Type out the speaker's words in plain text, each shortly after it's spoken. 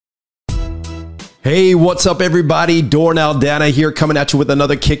Hey, what's up, everybody? Dornell Dana here, coming at you with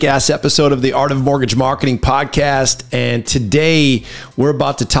another kick-ass episode of the Art of Mortgage Marketing podcast. And today we're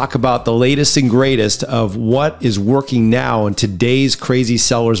about to talk about the latest and greatest of what is working now in today's crazy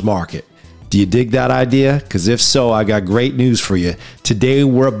seller's market. Do you dig that idea? Because if so, I got great news for you. Today,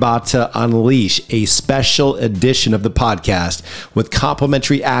 we're about to unleash a special edition of the podcast with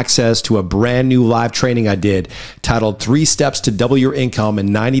complimentary access to a brand new live training I did titled 3 Steps to Double Your Income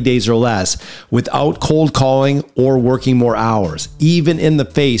in 90 Days or Less without cold calling or working more hours, even in the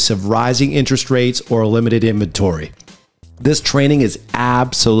face of rising interest rates or a limited inventory. This training is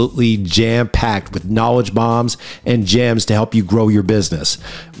absolutely jam-packed with knowledge bombs and gems to help you grow your business.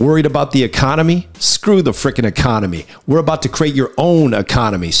 Worried about the economy? Screw the freaking economy. We're about to create your own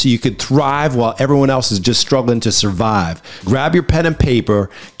economy so you can thrive while everyone else is just struggling to survive. Grab your pen and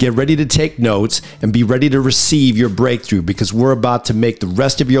paper, get ready to take notes, and be ready to receive your breakthrough because we're about to make the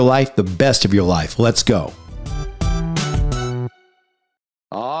rest of your life the best of your life. Let's go.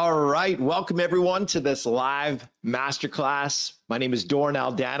 All right, welcome everyone to this live masterclass. My name is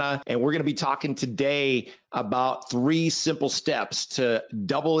Dornell Dana, and we're going to be talking today about 3 simple steps to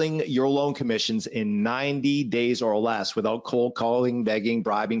doubling your loan commissions in 90 days or less without cold calling, begging,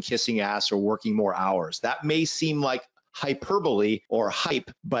 bribing, kissing ass, or working more hours. That may seem like hyperbole or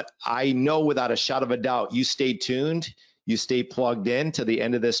hype, but I know without a shadow of a doubt, you stay tuned, you stay plugged in to the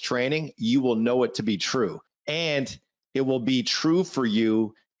end of this training, you will know it to be true. And it will be true for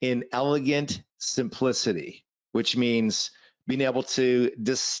you in elegant simplicity, which means being able to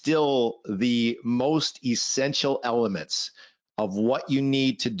distill the most essential elements of what you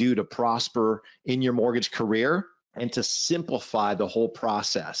need to do to prosper in your mortgage career and to simplify the whole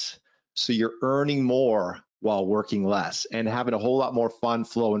process so you're earning more while working less and having a whole lot more fun,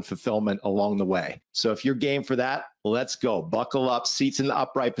 flow, and fulfillment along the way. So if you're game for that, let's go. Buckle up, seats in the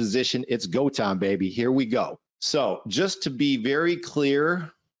upright position. It's go time, baby. Here we go. So just to be very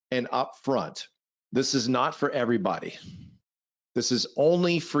clear and upfront, this is not for everybody. This is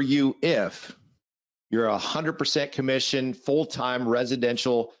only for you if you're a 100% commission, full-time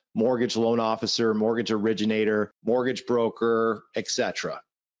residential mortgage loan officer, mortgage originator, mortgage broker, etc.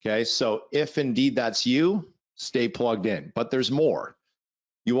 Okay, so if indeed that's you, stay plugged in. But there's more.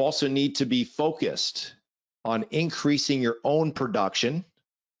 You also need to be focused on increasing your own production,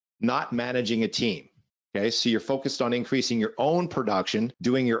 not managing a team. Okay, so you're focused on increasing your own production,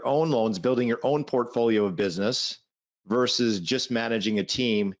 doing your own loans, building your own portfolio of business versus just managing a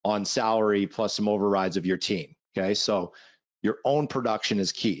team on salary plus some overrides of your team. Okay, so your own production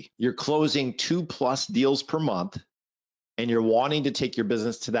is key. You're closing 2+ deals per month and you're wanting to take your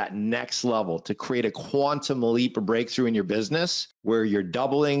business to that next level to create a quantum leap or breakthrough in your business where you're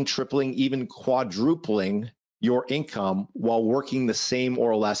doubling, tripling, even quadrupling your income while working the same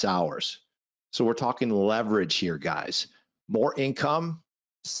or less hours. So we're talking leverage here, guys. More income,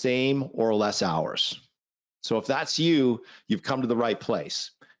 same or less hours. So if that's you, you've come to the right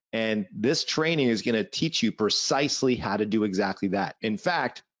place. And this training is going to teach you precisely how to do exactly that. In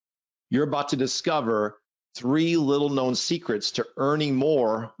fact, you're about to discover 3 little known secrets to earning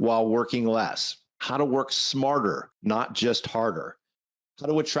more while working less. How to work smarter, not just harder. How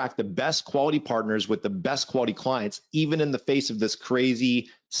to attract the best quality partners with the best quality clients, even in the face of this crazy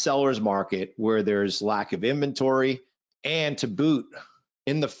seller's market where there's lack of inventory, and to boot,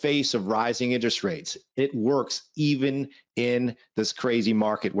 in the face of rising interest rates. It works even in this crazy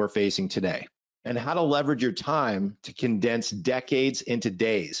market we're facing today. And how to leverage your time to condense decades into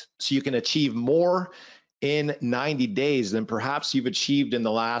days so you can achieve more in 90 days than perhaps you've achieved in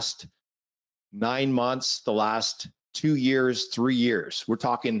the last 9 months, the last 2 years, 3 years. We're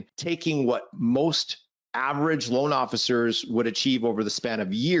talking taking what most average loan officers would achieve over the span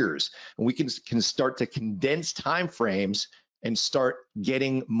of years. And we can start to condense time frames and start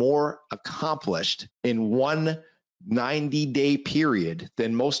getting more accomplished in one 90-day period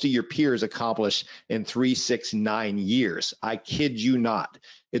than most of your peers accomplish in 3, 6, 9 years. I kid you not.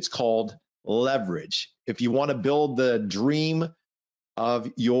 It's called leverage. If you want to build the dream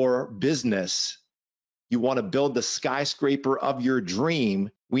of your business, you want to build the skyscraper of your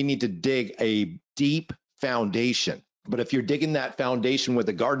dream, we need to dig a deep foundation. But if you're digging that foundation with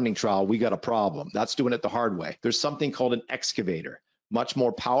a gardening trowel, we got a problem. That's doing it the hard way. There's something called an excavator, much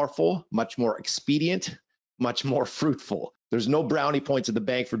more powerful, much more expedient, much more fruitful. There's no brownie points at the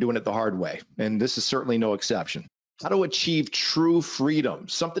bank for doing it the hard way. And this is certainly no exception. How to achieve true freedom.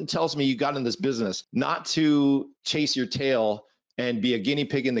 Something tells me you got in this business not to chase your tail and be a guinea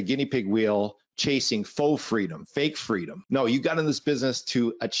pig in the guinea pig wheel, chasing faux freedom, fake freedom. No, you got in this business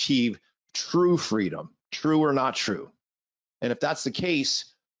to achieve true freedom, true or not true. And if that's the case,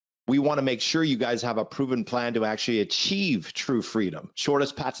 we want to make sure you guys have a proven plan to actually achieve true freedom.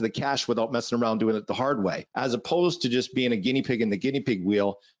 Shortest path to the cash without messing around doing it the hard way, as opposed to just being a guinea pig in the guinea pig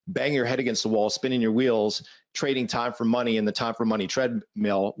wheel, banging your head against the wall, spinning your wheels, trading time for money in the time for money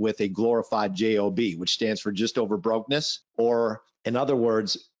treadmill with a glorified JOB, which stands for just over brokenness, or in other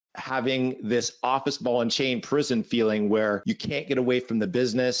words, having this office ball and chain prison feeling where you can't get away from the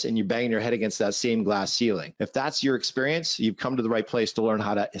business and you're banging your head against that same glass ceiling. If that's your experience, you've come to the right place to learn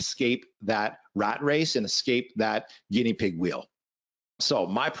how to escape that rat race and escape that guinea pig wheel. So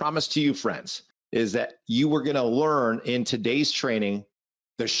my promise to you, friends, is that you are going to learn in today's training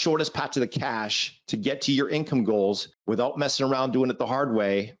the shortest path to the cash to get to your income goals without messing around doing it the hard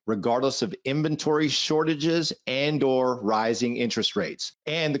way, regardless of inventory shortages and or rising interest rates.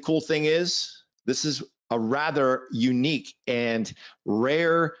 And the cool thing is, this is a rather unique and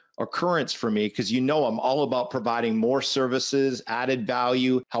rare occurrence for me, because I'm all about providing more services, added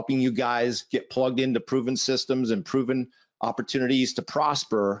value, helping you guys get plugged into proven systems and proven opportunities to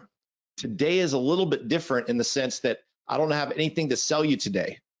prosper. Today is a little bit different in the sense that I don't have anything to sell you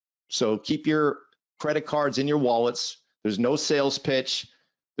today. So keep your credit cards in your wallets. There's no sales pitch.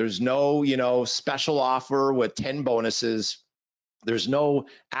 There's no, special offer with 10 bonuses. There's no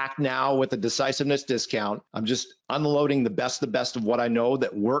act now with a decisiveness discount. I'm just unloading the best of what I know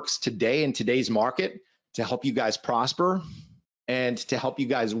that works today in today's market to help you guys prosper and to help you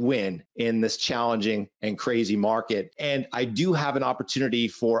guys win in this challenging and crazy market. And I do have an opportunity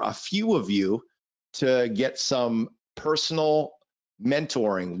for a few of you to get some personal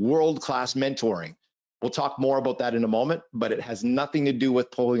mentoring, world-class mentoring. We'll talk more about that in a moment, but it has nothing to do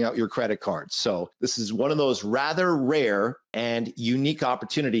with pulling out your credit card. So this is one of those rather rare and unique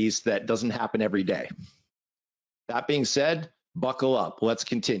opportunities that doesn't happen every day. That being said, buckle up. Let's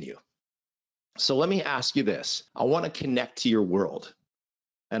continue. So let me ask you this. I want to connect to your world.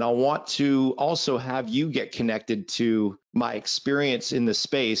 And I want to also have you get connected to my experience in this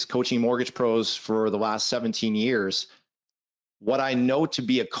space, coaching mortgage pros for the last 17 years. What I know to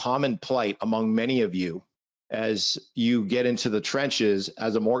be a common plight among many of you as you get into the trenches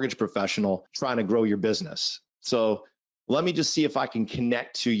as a mortgage professional trying to grow your business. So let me just see if I can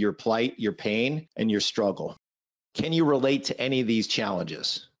connect to your plight, your pain, and your struggle. Can you relate to any of these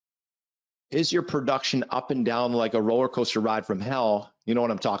challenges? Is your production up and down like a roller coaster ride from hell? You know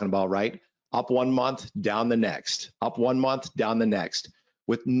what I'm talking about, right? Up one month, down the next. Up one month, down the next,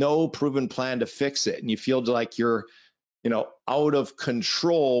 with no proven plan to fix it. And you feel like you're, out of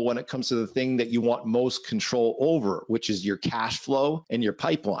control when it comes to the thing that you want most control over, which is your cash flow and your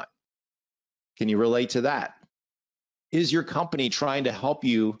pipeline. Can you relate to that? Is your company trying to help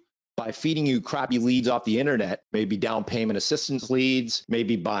you by feeding you crappy leads off the internet, maybe down payment assistance leads,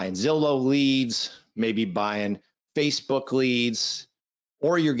 maybe buying Zillow leads, maybe buying Facebook leads,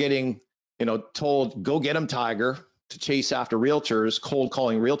 or you're getting, told, go get them, Tiger, to chase after realtors, cold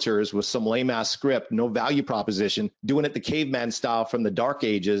calling realtors with some lame ass script, no value proposition, doing it the caveman style from the dark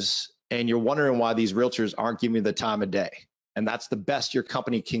ages. And you're wondering why these realtors aren't giving you the time of day. And that's the best your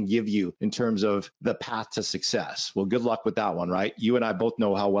company can give you in terms of the path to success. Well, good luck with that one, right? You and I both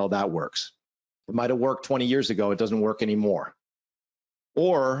know how well that works. It might have worked 20 years ago. It doesn't work anymore.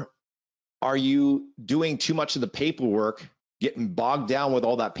 Or are you doing too much of the paperwork, getting bogged down with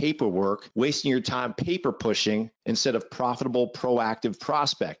all that paperwork, wasting your time paper pushing instead of profitable, proactive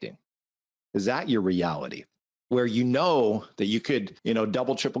prospecting? Is that your reality? Where you know that you could,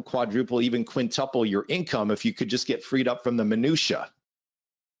 double, triple, quadruple, even quintuple your income if you could just get freed up from the minutia.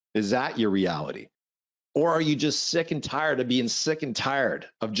 Is that your reality? Or are you just sick and tired of being sick and tired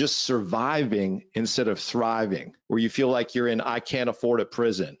of just surviving instead of thriving? Where you feel like you're in I can't afford it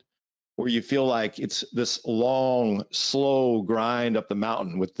prison, where you feel like it's this long, slow grind up the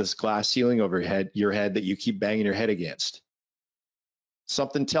mountain with this glass ceiling over your head that you keep banging your head against.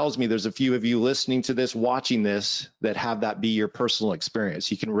 Something tells me there's a few of you listening to this, watching this, that have that be your personal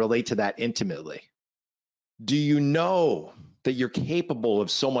experience. You can relate to that intimately. Do you know that you're capable of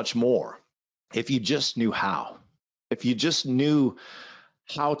so much more if you just knew how? If you just knew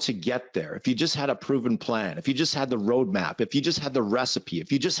how to get there, if you just had a proven plan, if you just had the roadmap, if you just had the recipe, if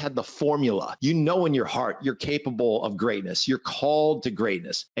you just had the formula, in your heart, you're capable of greatness. You're called to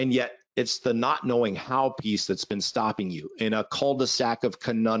greatness. And yet it's the not knowing how piece that's been stopping you in a cul-de-sac of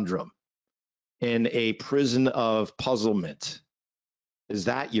conundrum, in a prison of puzzlement. Is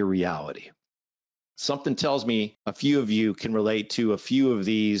that your reality? Something tells me a few of you can relate to a few of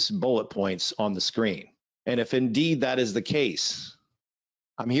these bullet points on the screen. And if indeed that is the case,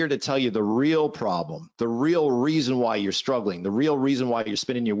 I'm here to tell you the real problem, the real reason why you're struggling, the real reason why you're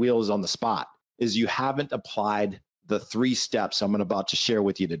spinning your wheels on the spot is you haven't applied the 3 steps I'm about to share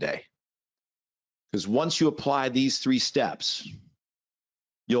with you today. Because once you apply these 3 steps,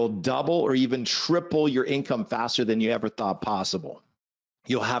 you'll double or even triple your income faster than you ever thought possible.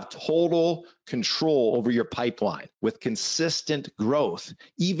 You'll have total control over your pipeline with consistent growth,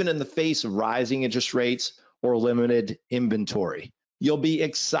 even in the face of rising interest rates or limited inventory. You'll be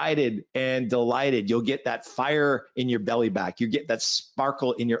excited and delighted. You'll get that fire in your belly back. You get that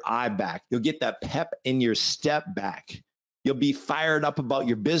sparkle in your eye back. You'll get that pep in your step back. You'll be fired up about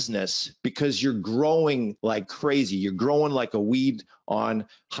your business because you're growing like crazy. You're growing like a weed on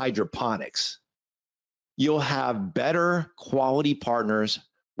hydroponics. You'll have better quality partners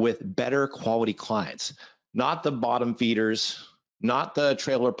with better quality clients, not the bottom feeders, not the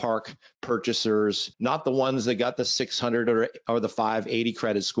trailer park purchasers, not the ones that got the 600 or the 580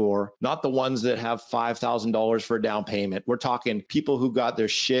 credit score, not the ones that have $5,000 for a down payment. We're talking people who got their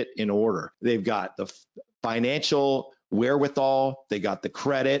shit in order. They've got the financial wherewithal, they got the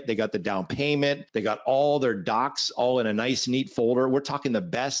credit, they got the down payment, they got all their docs all in a nice, neat folder. We're talking the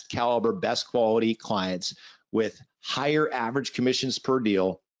best caliber, best quality clients with higher average commissions per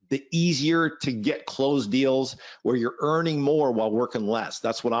deal, the easier to get closed deals where you're earning more while working less.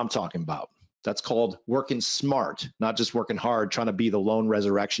 That's what I'm talking about. That's called working smart, not just working hard, trying to be the loan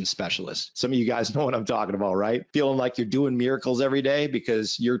resurrection specialist. Some of you guys know what I'm talking about, right? Feeling like you're doing miracles every day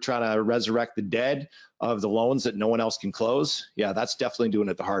because you're trying to resurrect the dead of the loans that no one else can close. Yeah, that's definitely doing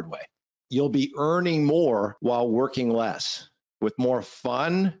it the hard way. You'll be earning more while working less, with more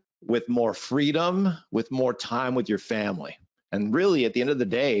fun, with more freedom, with more time with your family. And really, at the end of the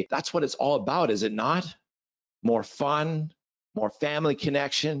day, that's what it's all about, is it not? More fun, more family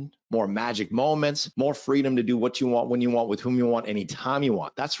connection, more magic moments, more freedom to do what you want, when you want, with whom you want, anytime you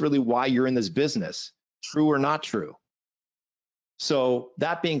want. That's really why you're in this business, true or not true. So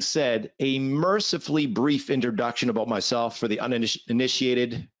that being said, a mercifully brief introduction about myself for the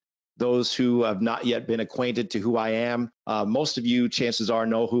uninitiated, those who have not yet been acquainted to who I am. Most of you, chances are,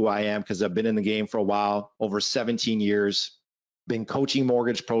 know who I am because I've been in the game for a while, over 17 years. Been coaching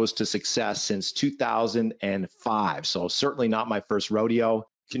mortgage pros to success since 2005. So certainly not my first rodeo.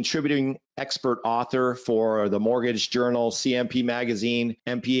 Contributing expert author for the Mortgage Journal, CMP Magazine,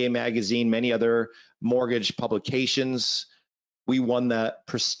 MPA Magazine, many other mortgage publications. We won the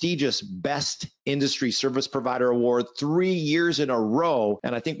prestigious Best Industry Service Provider Award 3 years in a row.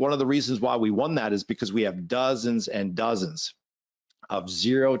 And I think one of the reasons why we won that is because we have dozens and dozens of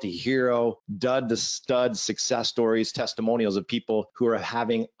zero to hero, dud to stud success stories, testimonials of people who are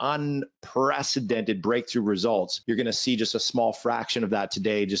having unprecedented breakthrough results. You're going to see just a small fraction of that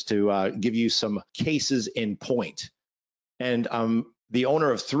today, just to give you some cases in point. And I'm the owner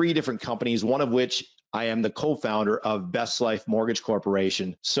of 3 different companies, one of which I am the co-founder of Best Life Mortgage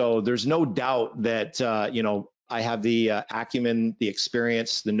Corporation. So there's no doubt that, I have the acumen, the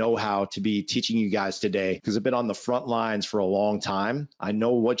experience, the know-how to be teaching you guys today, because I've been on the front lines for a long time. I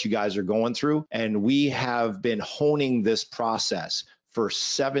know what you guys are going through, and we have been honing this process for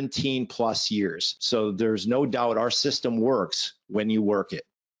 17 plus years. So there's no doubt our system works when you work it.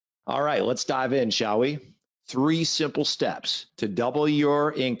 All right, let's dive in, shall we? 3 simple steps to double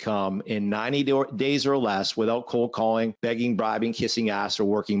your income in 90 days or less without cold calling, begging, bribing, kissing ass, or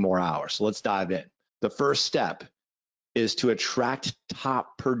working more hours. So let's dive in. The first step is to attract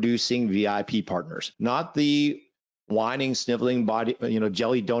top producing VIP partners, not the whining, sniveling, body,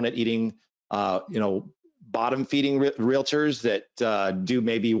 jelly donut eating, bottom feeding realtors that do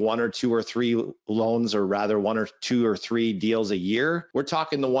maybe 1 or 2 or 3 loans, or rather 1 or 2 or 3 deals a year. We're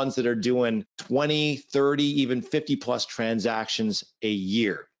talking the ones that are doing 20, 30, even 50 plus transactions a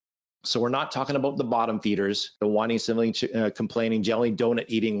year. So we're not talking about the bottom feeders, the whining, sniveling, complaining, jelly donut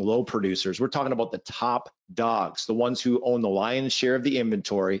eating low producers. We're talking about the top dogs, the ones who own the lion's share of the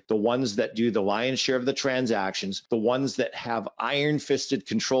inventory, the ones that do the lion's share of the transactions, the ones that have iron-fisted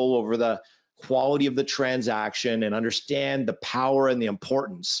control over the quality of the transaction and understand the power and the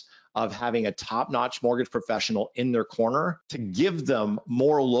importance of having a top-notch mortgage professional in their corner to give them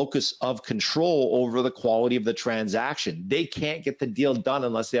more locus of control over the quality of the transaction. They can't get the deal done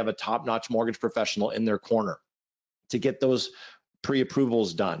unless they have a top-notch mortgage professional in their corner to get those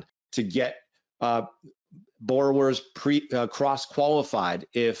pre-approvals done, to get borrowers cross-qualified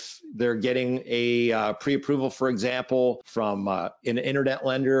if they're getting a pre-approval, for example, from an internet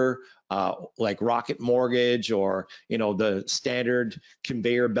lender like Rocket Mortgage, or the standard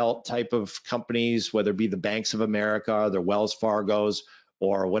conveyor belt type of companies, whether it be the Banks of America, the Wells Fargos,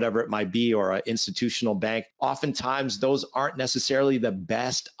 or whatever it might be, or an institutional bank. Oftentimes, those aren't necessarily the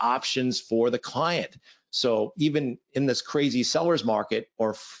best options for the client. So even in this crazy seller's market,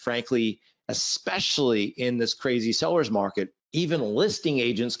 or frankly, especially in this crazy seller's market, even listing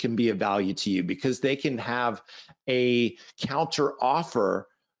agents can be of value to you because they can have a counter offer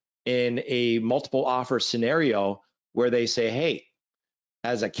in a multiple offer scenario where they say, hey,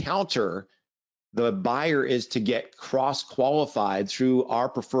 as a counter, the buyer is to get cross qualified through our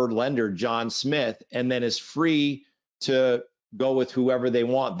preferred lender, John Smith, and then is free to go with whoever they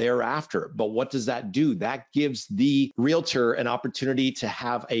want thereafter. But what does that do? That gives the realtor an opportunity to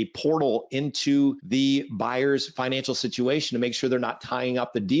have a portal into the buyer's financial situation to make sure they're not tying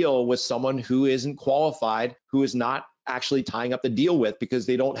up the deal with someone who isn't qualified, who is not actually tying up the deal with because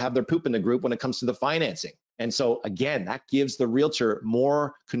they don't have their poop in the group when it comes to the financing. And so again, that gives the realtor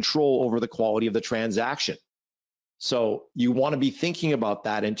more control over the quality of the transaction. So you want to be thinking about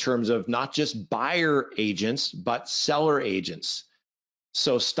that in terms of not just buyer agents, but seller agents.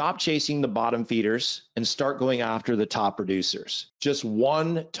 So stop chasing the bottom feeders and start going after the top producers. Just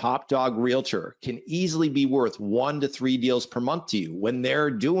one top dog realtor can easily be worth 1 to 3 deals per month to you when they're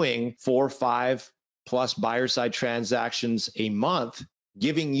doing 4 or 5 plus buyer side transactions a month.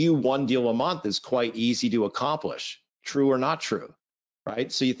 Giving you 1 deal a month is quite easy to accomplish. True or not true,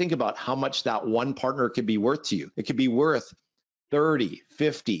 right? So you think about how much that one partner could be worth to you. It could be worth $30,000,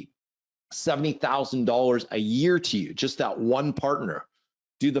 $50,000, $70,000 a year to you, just that one partner.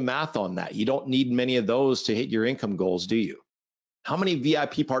 Do the math on that. You don't need many of those to hit your income goals, do you? How many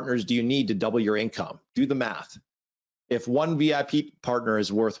VIP partners do you need to double your income? Do the math. If one VIP partner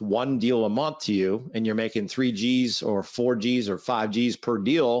is worth 1 deal a month to you and you're making 3 Gs or 4 Gs or 5 Gs per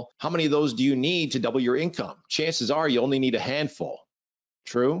deal, how many of those do you need to double your income? Chances are you only need a handful.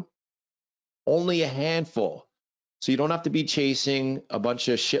 True? Only a handful. So you don't have to be chasing a bunch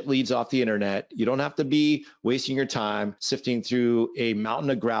of shit leads off the internet. You don't have to be wasting your time sifting through a mountain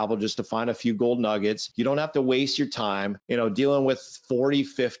of gravel just to find a few gold nuggets. You don't have to waste your time, dealing with 40,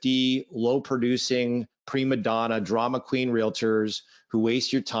 50 low producing prima donna drama queen realtors who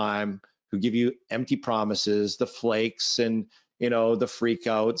waste your time, who give you empty promises, the flakes and the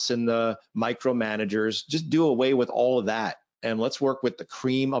freakouts and the micromanagers. Just do away with all of that. And let's work with the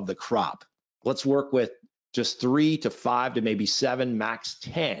cream of the crop. Let's work with just 3 to 5 to maybe 7, max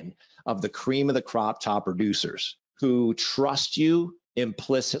 10 of the cream of the crop top producers who trust you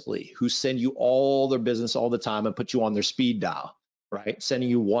implicitly, who send you all their business all the time and put you on their speed dial, right? Sending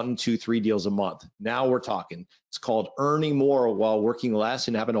you 1, 2, 3 deals a month. Now we're talking. It's called earning more while working less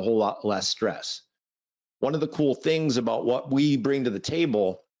and having a whole lot less stress. One of the cool things about what we bring to the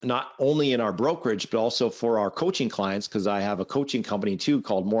table, not only in our brokerage, but also for our coaching clients, because I have a coaching company too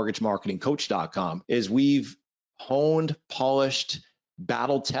called mortgagemarketingcoach.com, is we've honed, polished,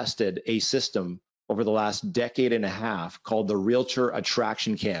 battle tested a system over the last decade and a half called the Realtor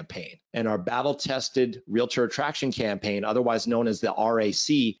Attraction Campaign. And our battle tested Realtor Attraction Campaign, otherwise known as the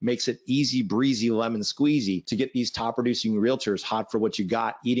RAC, makes it easy breezy lemon squeezy to get these top producing realtors hot for what you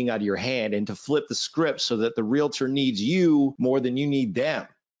got, eating out of your hand, and to flip the script so that the realtor needs you more than you need them.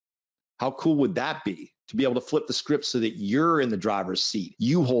 How cool would that be to be able to flip the script so that you're in the driver's seat?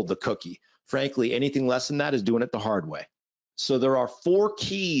 You hold the cookie. Frankly, anything less than that is doing it the hard way. So there are 4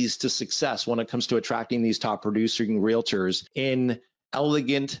 keys to success when it comes to attracting these top producing realtors in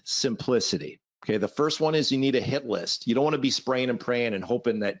elegant simplicity. Okay, the first one is you need a hit list. You don't want to be spraying and praying and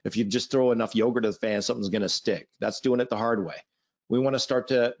hoping that if you just throw enough yogurt at the fan, something's going to stick. That's doing it the hard way. We want to start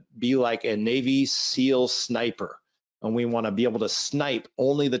to be like a Navy SEAL sniper. And we want to be able to snipe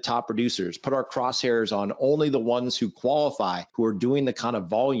only the top producers, put our crosshairs on only the ones who qualify, who are doing the kind of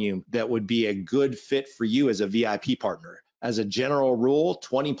volume that would be a good fit for you as a VIP partner. As a general rule,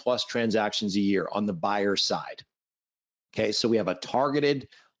 20 plus transactions a year on the buyer side. Okay, so we have a targeted,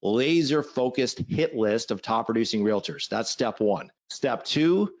 laser focused hit list of top producing realtors. That's step 1. Step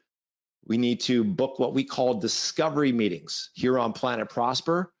 2, we need to book what we call discovery meetings. Here on Planet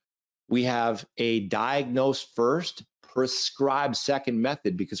Prosper, we have a diagnose first, prescribe second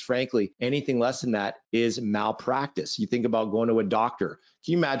method, because frankly, anything less than that is malpractice. You think about going to a doctor.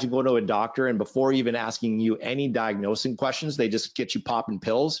 Can you imagine going to a doctor and before even asking you any diagnosing questions, they just get you popping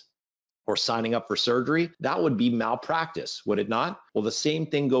pills or signing up for surgery? That would be malpractice, would it not? Well, the same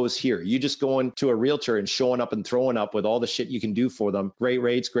thing goes here. You just going to a realtor and showing up and throwing up with all the shit you can do for them. Great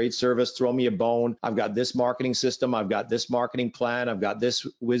rates, great service, throw me a bone. I've got this marketing system. I've got this marketing plan. I've got this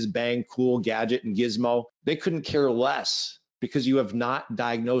whiz bang cool gadget and gizmo. They couldn't care less because you have not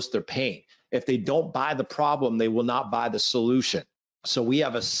diagnosed their pain. If they don't buy the problem, they will not buy the solution. So we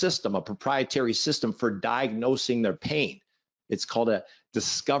have a system, a proprietary system for diagnosing their pain. It's called a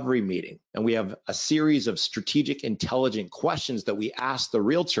discovery meeting. And we have a series of strategic, intelligent questions that we ask the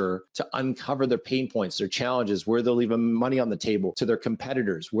realtor to uncover their pain points, their challenges, where they're leaving money on the table to their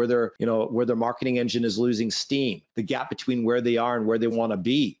competitors, where their marketing engine is losing steam, the gap between where they are and where they want to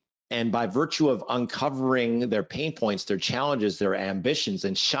be. And by virtue of uncovering their pain points, their challenges, their ambitions,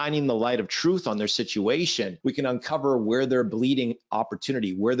 and shining the light of truth on their situation, we can uncover where they're bleeding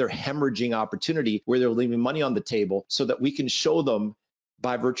opportunity, where they're hemorrhaging opportunity, where they're leaving money on the table, so that we can show them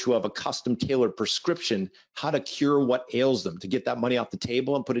by virtue of a custom tailored prescription how to cure what ails them, to get that money off the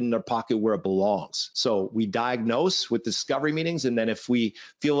table and put it in their pocket where it belongs. So we diagnose with discovery meetings, and then if we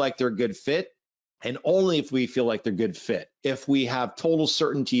feel like they're a good fit, and only if we feel like they're a good fit, if we have total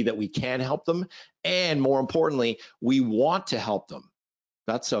certainty that we can help them, and more importantly, we want to help them.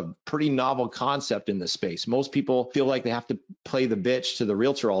 That's a pretty novel concept in this space. Most people feel like they have to play the bitch to the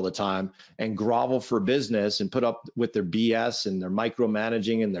realtor all the time and grovel for business and put up with their BS and their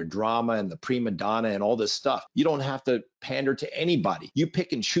micromanaging and their drama and the prima donna and all this stuff. You don't have to pander to anybody. You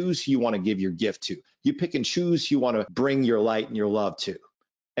pick and choose who you want to give your gift to. You pick and choose who you want to bring your light and your love to.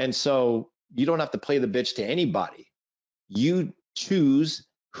 And so you don't have to play the bitch to anybody. You choose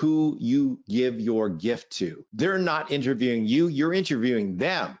who you give your gift to. They're not interviewing you, you're interviewing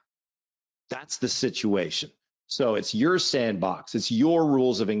them. That's the situation. So it's your sandbox, it's your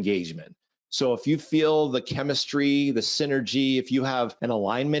rules of engagement. So if you feel the chemistry, the synergy, if you have an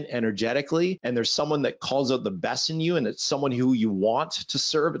alignment energetically, and there's someone that calls out the best in you, and it's someone who you want to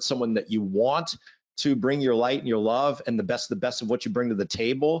serve, it's someone that you want to bring your light and your love and the best of what you bring to the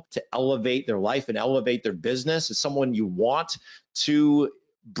table to elevate their life and elevate their business, it's someone you want to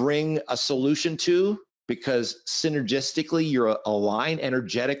bring a solution to, because synergistically you're aligned,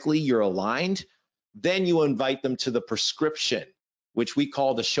 energetically you're aligned, then you invite them to the prescription, which we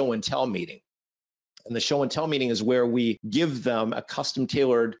call the show and tell meeting. And the show and tell meeting is where we give them a custom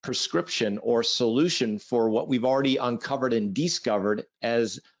tailored prescription or solution for what we've already uncovered and discovered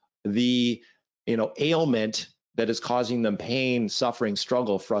as the ailment that is causing them pain, suffering,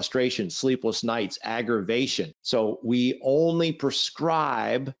 struggle, frustration, sleepless nights, aggravation. So we only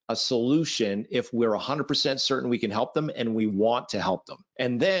prescribe a solution if we're 100% certain we can help them and we want to help them.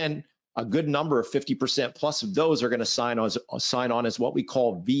 And then a good number of 50% plus of those are going to sign on as what we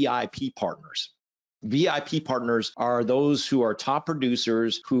call VIP partners. VIP partners are those who are top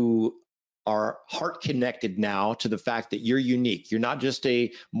producers who are heart connected now to the fact that you're unique. You're not just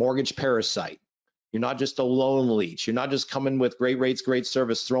a mortgage parasite. You're not just a loan leech. You're not just coming with great rates, great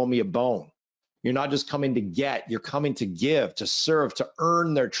service, throw me a bone. You're not just coming to get, you're coming to give, to serve, to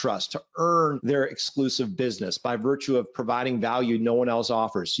earn their trust, to earn their exclusive business by virtue of providing value no one else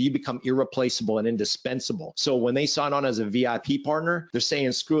offers. So you become irreplaceable and indispensable. So when they sign on as a VIP partner, they're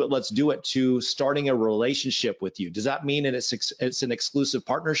saying, screw it, let's do it, to starting a relationship with you. Does that mean that it's an exclusive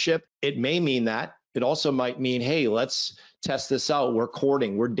partnership? It may mean that. It also might mean, hey, let's test this out. We're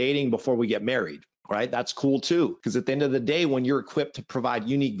courting, we're dating before we get married. Right? That's cool too. Because at the end of the day, when you're equipped to provide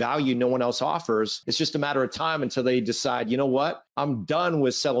unique value no one else offers, it's just a matter of time until they decide, you know what? I'm done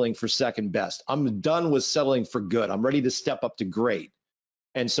with settling for second best. I'm done with settling for good. I'm ready to step up to great.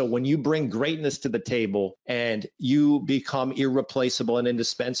 And so when you bring greatness to the table and you become irreplaceable and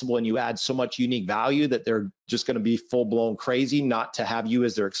indispensable, and you add so much unique value that they're just going to be full blown crazy not to have you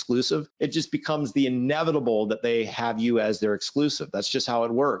as their exclusive, it just becomes the inevitable that they have you as their exclusive. That's just how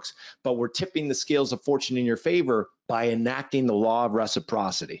it works. But we're tipping the scales of fortune in your favor by enacting the law of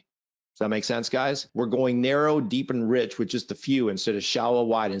reciprocity. Does that make sense, guys? We're going narrow, deep, and rich with just a few instead of shallow,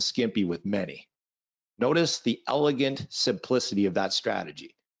 wide, and skimpy with many. Notice the elegant simplicity of that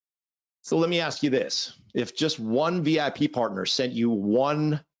strategy. So let me ask you this. If just one VIP partner sent you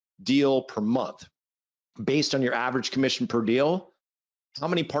one deal per month based on your average commission per deal, how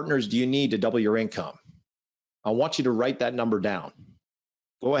many partners do you need to double your income? I want you to write that number down.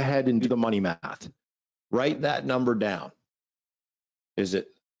 Go ahead and do the money math. Write that number down. Is it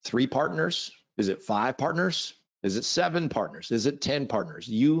 3 partners? Is it 5 partners? Is it 7 partners? Is it 10 partners?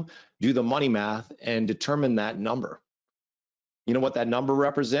 You do the money math and determine that number. You know what that number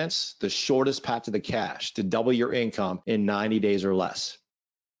represents? The shortest path to the cash to double your income in 90 days or less.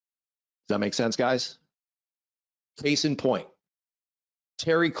 Does that make sense, guys? Case in point,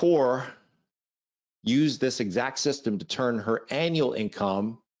 Terry Core used this exact system to turn her annual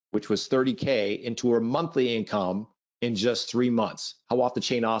income, which was $30K, into her monthly income in just 3 months. How off the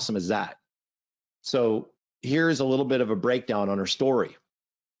chain awesome is that? So here's a little bit of a breakdown on her story.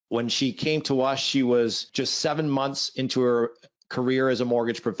 When she came to us, she was just 7 months into her career as a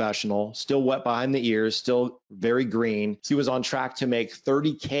mortgage professional, still wet behind the ears, still very green. She was on track to make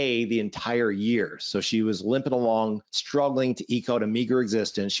 30K the entire year. So she was limping along, struggling to eke out a meager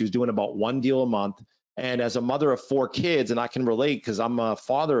existence. She was doing about one deal a month. And as a mother of 4 kids, and I can relate because I'm a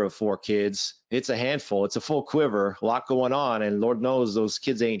father of 4 kids, it's a handful, it's a full quiver, a lot going on, and Lord knows those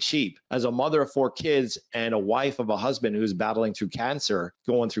kids ain't cheap. As a mother of 4 kids and a wife of a husband who's battling through cancer,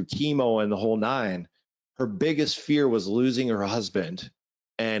 going through chemo and the whole nine, her biggest fear was losing her husband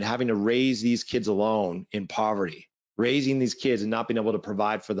and having to raise these kids alone in poverty, raising these kids and not being able to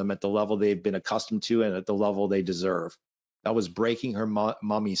provide for them at the level they've been accustomed to and at the level they deserve. That was breaking her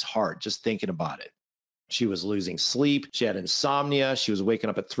mommy's heart just thinking about it. She was losing sleep. She had insomnia. She was waking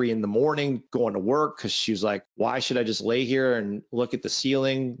up at 3 in the morning, going to work because she was like, why should I just lay here and look at the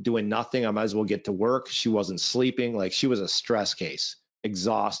ceiling doing nothing? I might as well get to work. She wasn't sleeping. Like, she was a stress case,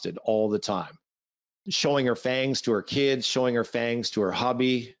 exhausted all the time, showing her fangs to her kids, showing her fangs to her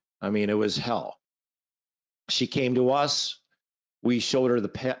hubby. I mean, it was hell. She came to us. We showed her the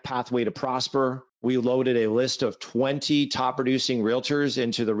pathway to prosper. We loaded a list of 20 top producing realtors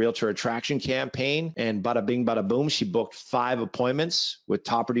into the realtor attraction campaign, and bada bing, bada boom, she booked 5 appointments with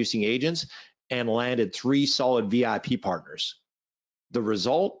top producing agents and landed 3 solid VIP partners. The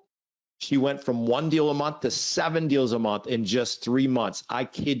result? She went from 1 deal a month to 7 deals a month in just 3 months. I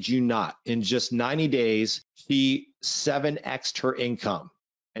kid you not. In just 90 days, she 7x'd her income.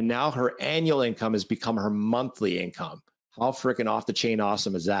 And now her annual income has become her monthly income. How freaking off the chain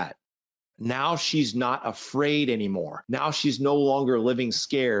awesome is that? Now she's not afraid anymore. Now she's no longer living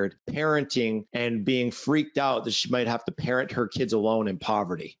scared, parenting, and being freaked out that she might have to parent her kids alone in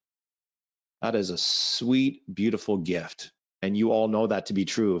poverty. That is a sweet, beautiful gift. And you all know that to be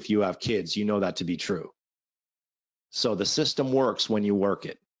true. If you have kids, you know that to be true. So the system works when you work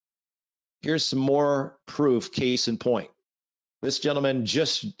it. Here's some more proof, case in point. This gentleman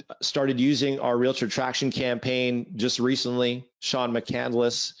just started using our Realtor Traction campaign just recently, Sean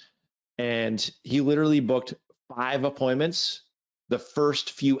McCandless, and he literally booked 5 appointments the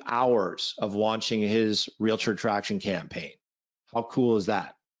first few hours of launching his Realtor Traction campaign. How cool is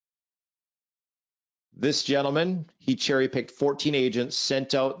that? This gentleman, he cherry picked 14 agents,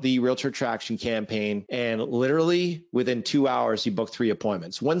 sent out the Realtor Traction campaign, and literally within 2 hours, he booked 3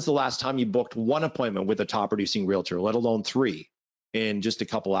 appointments. When's the last time you booked 1 appointment with a top producing realtor, let alone 3 in just a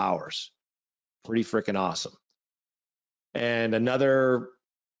couple hours? Pretty freaking awesome. And another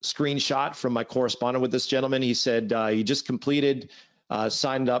screenshot from my correspondent with this gentleman, he said he just completed,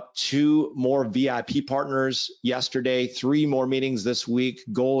 signed up 2 more VIP partners yesterday, 3 more meetings this week.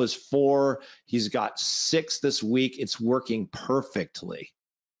 Goal is 4. He's got 6 this week. It's working perfectly.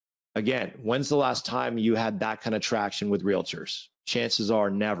 Again, when's the last time you had that kind of traction with realtors? Chances are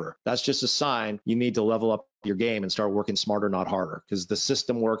never. That's just a sign you need to level up your game and start working smarter, not harder, because the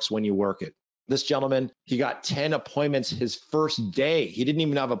system works when you work it. This gentleman, he got 10 appointments his first day. He didn't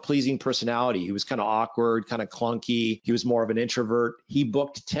even have a pleasing personality. He was kind of awkward, kind of clunky. He was more of an introvert. He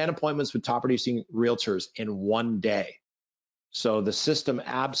booked 10 appointments with top producing realtors in 1 day. So the system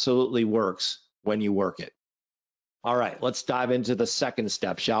absolutely works when you work it. All right, let's dive into the second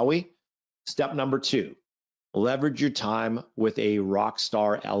step, shall we? Step number 2, leverage your time with a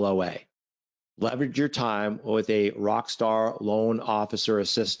rockstar LOA. Leverage your time with a rockstar loan officer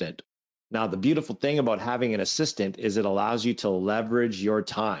assistant. Now, the beautiful thing about having an assistant is it allows you to leverage your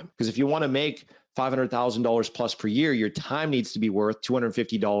time. Because if you want to make $500,000 plus per year, your time needs to be worth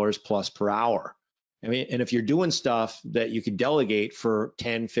 $250 plus per hour. I mean, and if you're doing stuff that you could delegate for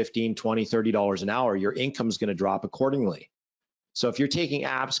 $10, $15, $20, $30 an hour, your income is going to drop accordingly. So if you're taking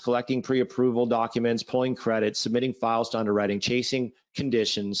apps, collecting pre-approval documents, pulling credit, submitting files to underwriting, chasing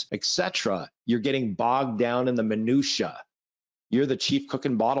conditions, etc., you're getting bogged down in the minutia. You're the chief cook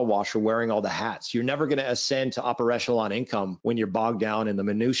and bottle washer wearing all the hats. You're never going to ascend to upper echelon income when you're bogged down in the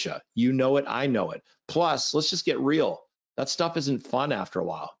minutia. You know it, I know it. Plus, let's just get real. That stuff isn't fun after a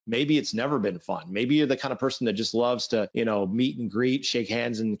while. Maybe it's never been fun. Maybe you're the kind of person that just loves to, meet and greet, shake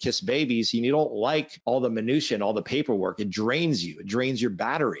hands and kiss babies. And you don't like all the minutia and all the paperwork. It drains you. It drains your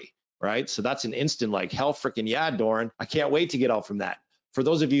battery, right? So that's an instant like, hell freaking yeah, Doran. I can't wait to get out from that. For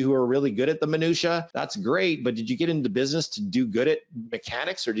those of you who are really good at the minutia, that's great. But did you get into business to do good at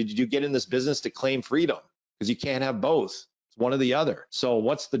mechanics, or did you get in this business to claim freedom? Because you can't have both. It's one or the other. So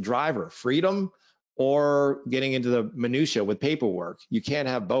what's the driver? Freedom or getting into the minutia with paperwork? You can't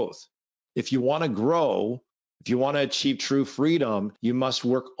have both. If you want to grow, if you want to achieve true freedom, you must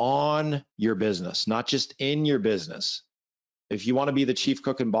work on your business, not just in your business. If you want to be the chief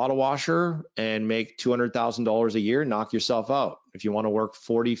cook and bottle washer and make $200,000 a year, knock yourself out. If you want to work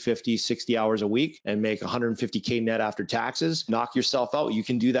 40, 50, 60 hours a week and make 150K net after taxes, knock yourself out. You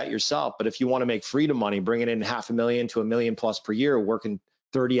can do that yourself. But if you want to make freedom money, bringing in $500,000 to $1 million plus per year, working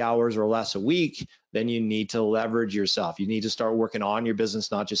 30 hours or less a week, then you need to leverage yourself. You need to start working on your business,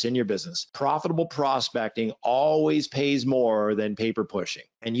 not just in your business. Profitable prospecting always pays more than paper pushing.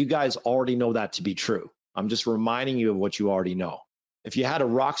 And you guys already know that to be true. I'm just reminding you of what you already know. If you had a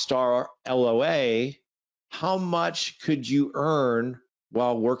rockstar LOA, how much could you earn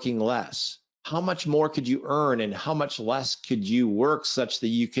while working less? How much more could you earn and how much less could you work such that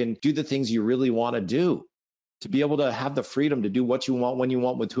you can do the things you really want to do? To be able to have the freedom to do what you want, when you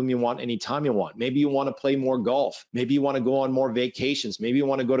want, with whom you want, anytime you want. Maybe you want to play more golf. Maybe you want to go on more vacations. Maybe you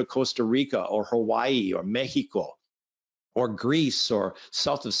want to go to Costa Rica or Hawaii or Mexico or Greece or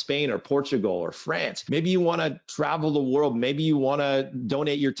south of Spain or Portugal or France. Maybe you want to travel the world. Maybe you want to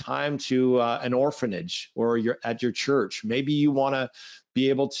donate your time to an orphanage or at your church. Maybe you want to be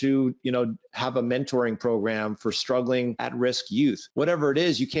able to, have a mentoring program for struggling at-risk youth. Whatever it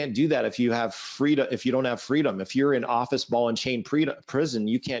is, you can't do that if you have freedom. If you don't have freedom, if you're in office ball and chain prison,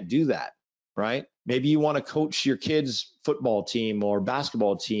 you can't do that, right? Maybe you want to coach your kids' football team or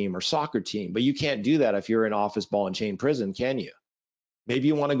basketball team or soccer team, but you can't do that if you're in office ball and chain prison, can you? Maybe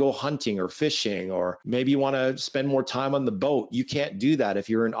you want to go hunting or fishing, or maybe you want to spend more time on the boat. You can't do that if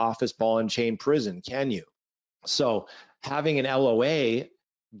you're in office ball and chain prison, can you? So having an LOA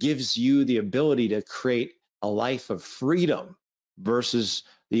gives you the ability to create a life of freedom versus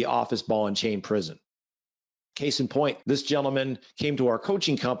the office ball and chain prison. Case in point, this gentleman came to our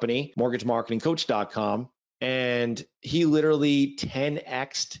coaching company, mortgagemarketingcoach.com, and he literally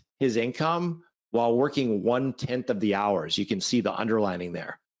 10x'd his income while working 1/10 of the hours. You can see the underlining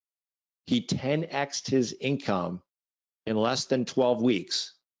there. He 10x'd his income in less than 12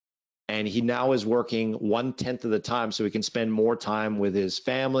 weeks. And he now is working 1/10 of the time so he can spend more time with his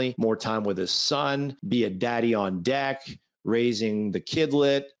family, more time with his son, be a daddy on deck, raising the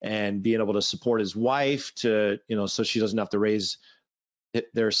kidlet and being able to support his wife to, so she doesn't have to raise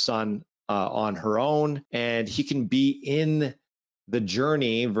their son on her own. And he can be in the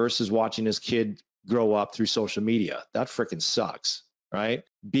journey versus watching his kid grow up through social media. That freaking sucks, right?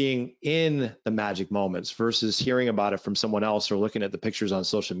 Being in the magic moments versus hearing about it from someone else or looking at the pictures on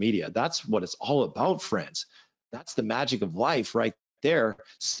social media. That's what it's all about, friends. That's the magic of life right there.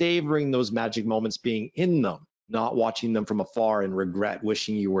 Savoring those magic moments, being in them, not watching them from afar and regret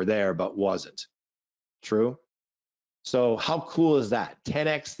wishing you were there but wasn't. True? So how cool is that?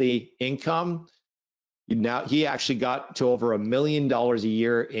 10x the income. Now he actually got to over $1 million a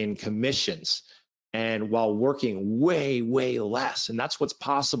year in commissions, and while working way, way less. And that's what's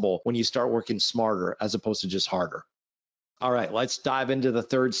possible when you start working smarter as opposed to just harder. All right, let's dive into the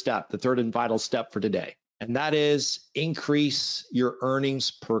third step, the third and vital step for today. And that is increase your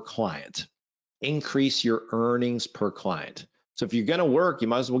earnings per client. Increase your earnings per client. So if you're going to work, you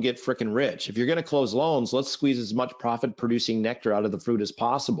might as well get freaking rich. If you're going to close loans, let's squeeze as much profit producing nectar out of the fruit as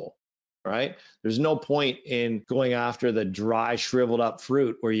possible. Right? There's no point in going after the dry, shriveled up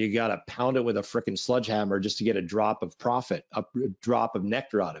fruit where you got to pound it with a freaking sledgehammer just to get a drop of profit, a drop of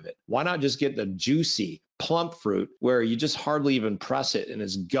nectar out of it. Why not just get the juicy, plump fruit where you just hardly even press it and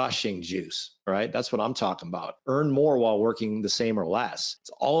it's gushing juice, right? That's what I'm talking about. Earn more while working the same or less.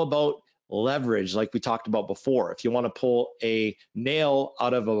 It's all about leverage, like we talked about before. If you want to pull a nail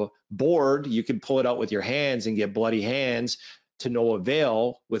out of a board, you can pull it out with your hands and get bloody hands to no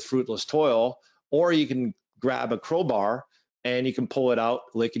avail with fruitless toil, or you can grab a crowbar and you can pull it out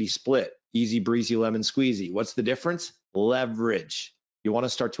lickety split, easy breezy lemon squeezy. What's the difference? Leverage. You want to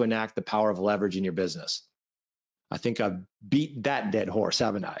start to enact the power of leverage in your business. I think I've beat that dead horse,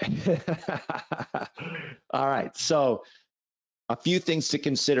 haven't I? All right, so a few things to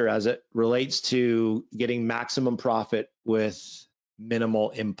consider as it relates to getting maximum profit with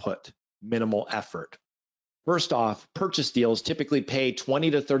minimal input, minimal effort. First off, purchase deals typically pay 20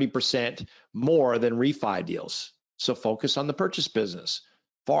 to 30% more than refi deals. So focus on the purchase business.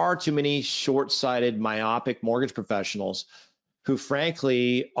 Far too many short-sighted, myopic mortgage professionals who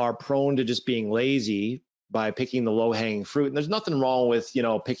frankly are prone to just being lazy by picking the low-hanging fruit. And there's nothing wrong with,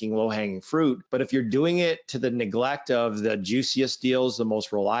 picking low-hanging fruit, but if you're doing it to the neglect of the juiciest deals, the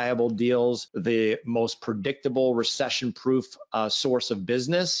most reliable deals, the most predictable recession-proof source of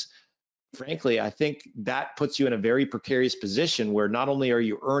business, frankly, I think that puts you in a very precarious position where not only are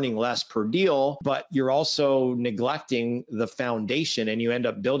you earning less per deal, but you're also neglecting the foundation, and you end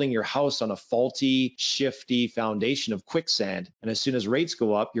up building your house on a faulty, shifty foundation of quicksand. And as soon as rates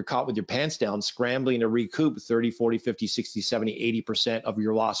go up, you're caught with your pants down, scrambling to recoup 30, 40, 50, 60, 70, 80% of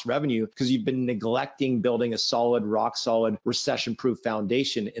your lost revenue because you've been neglecting building a solid, rock solid, recession-proof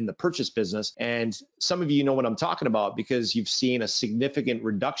foundation in the purchase business. And some of you know what I'm talking about because you've seen a significant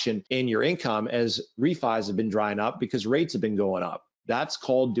reduction in your income as refis have been drying up because rates have been going up. That's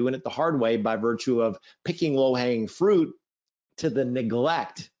called doing it the hard way by virtue of picking low-hanging fruit to the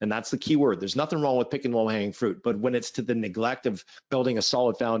neglect. And that's the key word. There's nothing wrong with picking low-hanging fruit, but when it's to the neglect of building a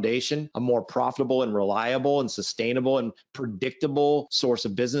solid foundation, a more profitable and reliable and sustainable and predictable source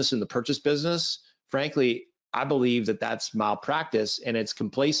of business in the purchase business, frankly, I believe that that's malpractice, and it's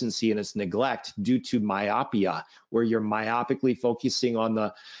complacency and it's neglect due to myopia, where you're myopically focusing on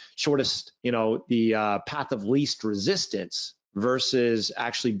the shortest, the path of least resistance versus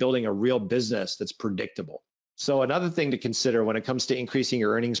actually building a real business that's predictable. So another thing to consider when it comes to increasing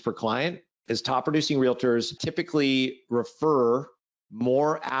your earnings per client is top producing realtors typically refer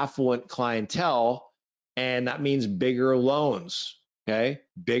more affluent clientele, and that means bigger loans, okay?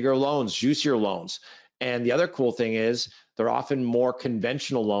 Bigger loans, juicier loans. And the other cool thing is they're often more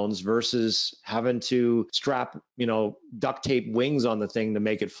conventional loans versus having to strap, duct tape wings on the thing to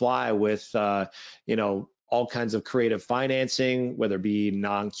make it fly with, all kinds of creative financing, whether it be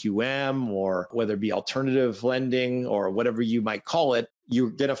non-QM or whether it be alternative lending or whatever you might call it. You're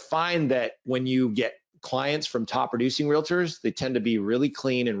going to find that when you get clients from top producing realtors, they tend to be really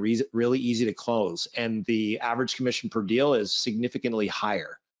clean and really easy to close. And the average commission per deal is significantly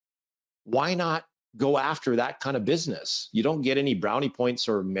higher. Why not go after that kind of business? You don't get any brownie points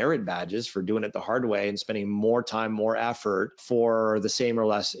or merit badges for doing it the hard way and spending more time, more effort for the same or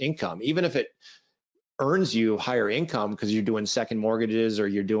less income. Even if it earns you higher income because you're doing second mortgages or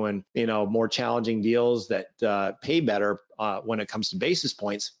you're doing, more challenging deals that pay better when it comes to basis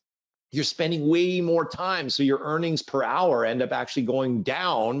points, you're spending way more time. So your earnings per hour end up actually going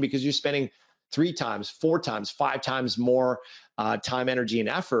down because you're spending 3 times, 4 times, 5 times more time, energy, and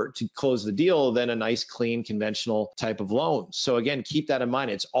effort to close the deal than a nice, clean, conventional type of loan. So again, keep that in mind.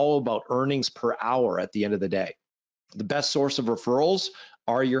 It's all about earnings per hour at the end of the day. The best source of referrals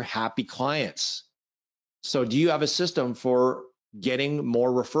are your happy clients. So do you have a system for getting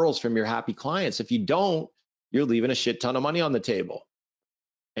more referrals from your happy clients? If you don't, you're leaving a shit ton of money on the table.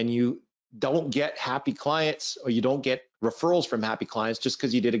 And you don't get happy clients, or you don't get referrals from happy clients just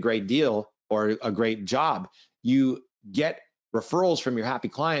because you did a great deal or a great job. You get referrals from your happy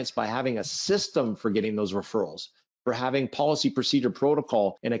clients by having a system for getting those referrals, for having policy, procedure,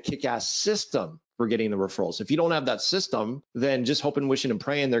 protocol, and a kick-ass system for getting the referrals. If you don't have that system, then just hoping, wishing, and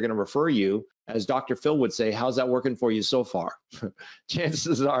praying they're going to refer you. As Dr. Phil would say, how's that working for you so far?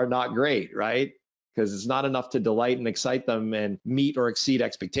 Chances are not great, right? Because it's not enough to delight and excite them and meet or exceed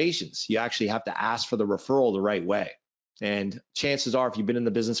expectations. You actually have to ask for the referral the right way. And chances are, if you've been in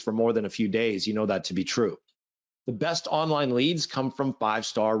the business for more than a few days, you know that to be true. The best online leads come from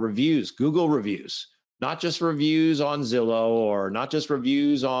 5-star reviews, Google reviews, not just reviews on Zillow or not just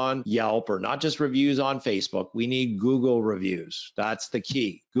reviews on Yelp or not just reviews on Facebook. We need Google reviews. That's the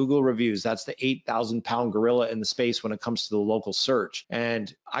key. Google reviews, that's the 8,000-pound gorilla in the space when it comes to the local search.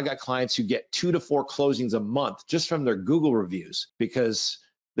 And I got clients who get 2 to 4 closings a month just from their Google reviews because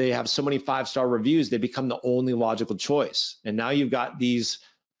they have so many 5-star reviews, they become the only logical choice. And now you've got these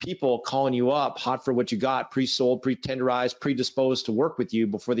people calling you up hot for what you got, pre-sold, pre-tenderized, predisposed to work with you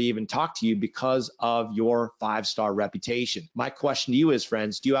before they even talk to you because of your 5-star reputation. My question to you is,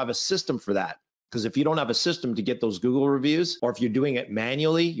 friends, do you have a system for that? Because if you don't have a system to get those Google reviews, or if you're doing it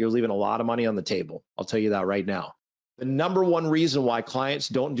manually, you're leaving a lot of money on the table. I'll tell you that right now. The number one reason why clients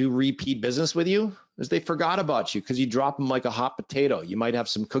don't do repeat business with you is they forgot about you because you drop them like a hot potato. You might have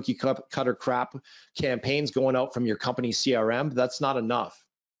some cookie cutter crap campaigns going out from your company CRM, but that's not enough.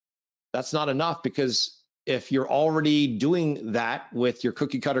 That's not enough, because if you're already doing that with your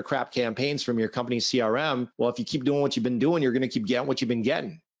cookie cutter crap campaigns from your company's CRM, well, if you keep doing what you've been doing, you're going to keep getting what you've been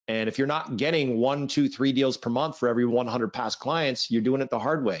getting. And if you're not getting 1, 2, 3 deals per month for every 100 past clients, you're doing it the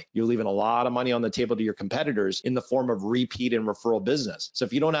hard way. You're leaving a lot of money on the table to your competitors in the form of repeat and referral business. So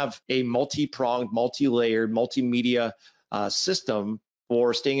if you don't have a multi-pronged, multi-layered, multimedia system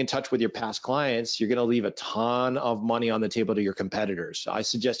for staying in touch with your past clients, you're going to leave a ton of money on the table to your competitors. I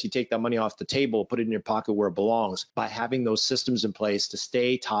suggest you take that money off the table, put it in your pocket where it belongs by having those systems in place to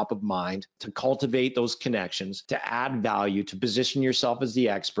stay top of mind, to cultivate those connections, to add value, to position yourself as the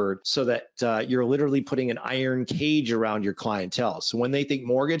expert so that you're literally putting an iron cage around your clientele. So when they think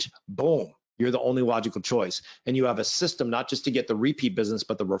mortgage, boom, you're the only logical choice. And you have a system not just to get the repeat business,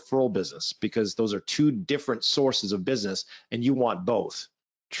 but the referral business, because those are two different sources of business and you want both.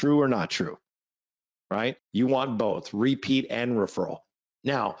 True or not true, right? You want both repeat and referral.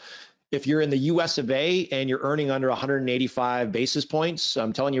 Now, if you're in the US of A and you're earning under 185 basis points,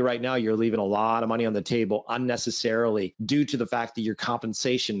 I'm telling you right now, you're leaving a lot of money on the table unnecessarily due to the fact that your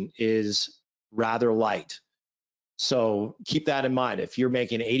compensation is rather light. So keep that in mind. If you're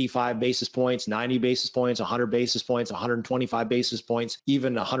making 85 basis points, 90 basis points, 100 basis points, 125 basis points,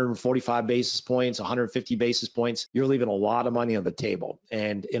 even 145 basis points, 150 basis points, you're leaving a lot of money on the table.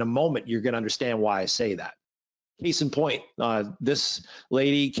 And in a moment, you're going to understand why I say that. Case in point, this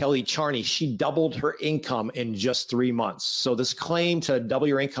lady, Kelly Charney, she doubled her income in just 3 months. So this claim to double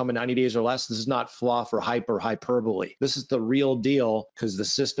your income in 90 days or less, this is not fluff or hype or hyperbole. This is the real deal because the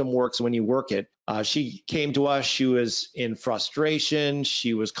system works when you work it. She came to us, she was in frustration.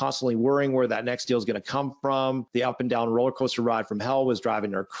 She was constantly worrying where that next deal is going to come from. The up and down roller coaster ride from hell was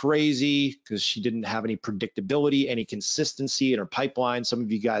driving her crazy because she didn't have any predictability, any consistency in her pipeline. Some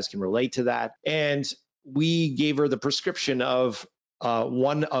of you guys can relate to that. And we gave her the prescription of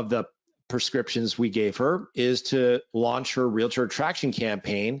one of the prescriptions we gave her is to launch her realtor attraction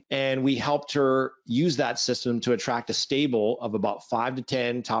campaign. And we helped her use that system to attract a stable of about 5 to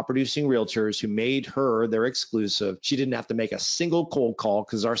 10 top producing realtors who made her their exclusive. She didn't have to make a single cold call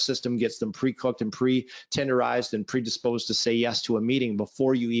because our system gets them pre-cooked and pre-tenderized and predisposed to say yes to a meeting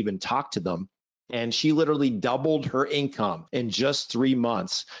before you even talk to them. And she literally doubled her income in just 3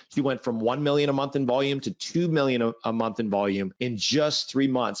 months. She went from 1 million a month in volume to 2 million a month in volume in just 3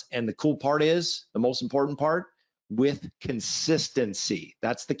 months. And the cool part is, the most important part, with consistency.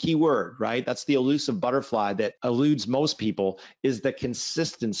 That's the key word, right? That's the elusive butterfly that eludes most people, is the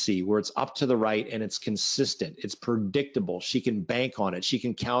consistency, where it's up to the right and it's consistent. It's predictable. She can bank on it. She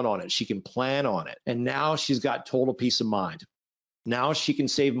can count on it. She can plan on it. And now she's got total peace of mind. Now she can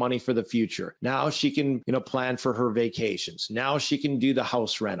save money for the future. Now she can, plan for her vacations. Now she can do the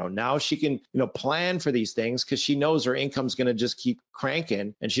house rental. Now she can, plan for these things because she knows her income's going to just keep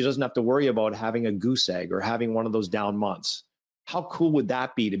cranking and she doesn't have to worry about having a goose egg or having one of those down months. How cool would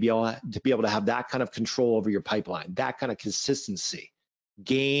that be to be able to have that kind of control over your pipeline, that kind of consistency?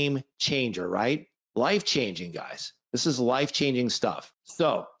 Game changer, right? Life-changing, guys. This is life-changing stuff.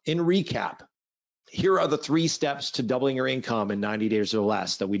 So in recap, here are the 3 steps to doubling your income in 90 days or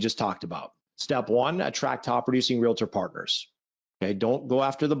less that we just talked about. Step 1, attract top producing realtor partners. Okay, don't go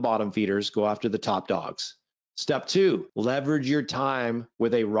after the bottom feeders, go after the top dogs. Step 2, leverage your time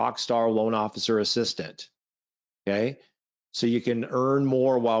with a rockstar loan officer assistant. Okay, so you can earn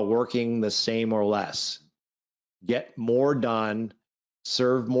more while working the same or less. Get more done,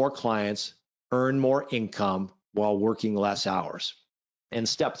 serve more clients, earn more income while working less hours. And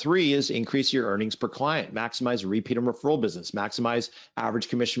step 3 is increase your earnings per client, maximize repeat and referral business, maximize average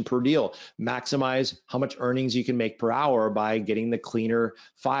commission per deal, maximize how much earnings you can make per hour by getting the cleaner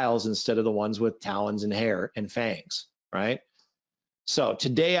files instead of the ones with talons and hair and fangs, right? So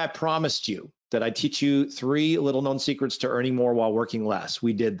today I promised you that I'd teach you 3 little known secrets to earning more while working less.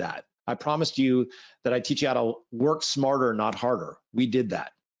 We did that. I promised you that I'd teach you how to work smarter, not harder. We did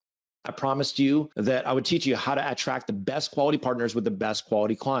that. I promised you that I would teach you how to attract the best quality partners with the best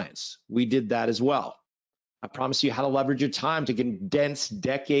quality clients. We did that as well. I promised you how to leverage your time to condense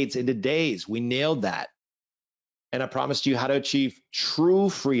decades into days. We nailed that. And I promised you how to achieve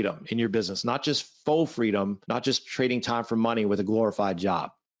true freedom in your business, not just faux freedom, not just trading time for money with a glorified job.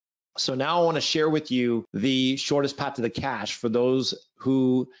 So now I want to share with you the shortest path to the cash for those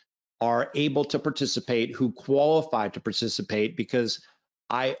who are able to participate, who qualify to participate, because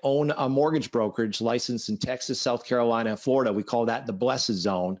I own a mortgage brokerage licensed in Texas, South Carolina, and Florida. We call that the Blessed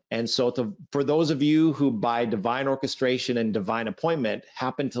Zone. And so for those of you who by divine orchestration and divine appointment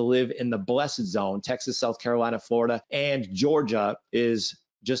happen to live in the Blessed Zone, Texas, South Carolina, Florida, and Georgia is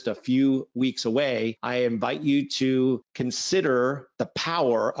just a few weeks away, I invite you to consider the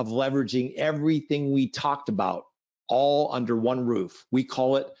power of leveraging everything we talked about all under one roof. We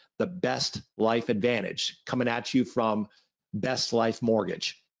call it the Best Life Advantage, coming at you from Best Life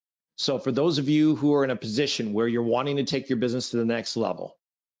Mortgage. So for those of you who are in a position where you're wanting to take your business to the next level,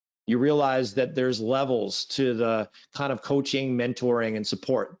 you realize that there's levels to the kind of coaching, mentoring, and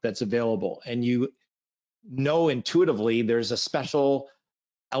support that's available. And you know intuitively there's a special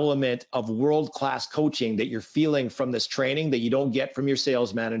element of world-class coaching that you're feeling from this training that you don't get from your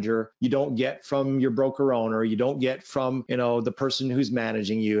sales manager, you don't get from your broker owner, you don't get from, the person who's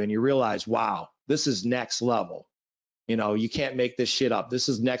managing you, and you realize, wow, this is next level. You can't make this shit up. This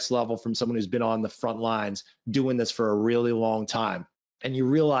is next level from someone who's been on the front lines doing this for a really long time. And you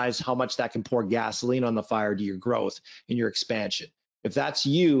realize how much that can pour gasoline on the fire to your growth and your expansion. If that's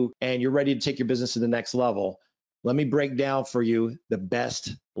you and you're ready to take your business to the next level, let me break down for you the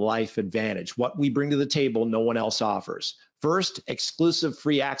best life advantage. What we bring to the table, no one else offers. First, exclusive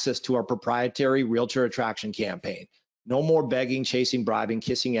free access to our proprietary realtor attraction campaign. No more begging, chasing, bribing,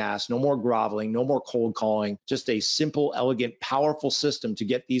 kissing ass, no more groveling, no more cold calling, just a simple, elegant, powerful system to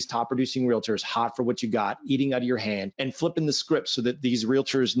get these top producing realtors hot for what you got, eating out of your hand, and flipping the script so that these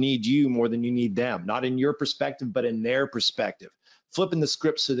realtors need you more than you need them, not in your perspective, but in their perspective. Flipping the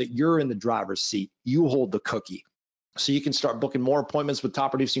script so that you're in the driver's seat, you hold the cookie. So you can start booking more appointments with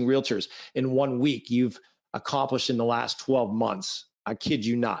top producing realtors in 1 week you've accomplished in the last 12 months. I kid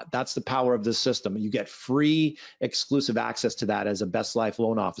you not. That's the power of this system. You get free exclusive access to that as a Best Life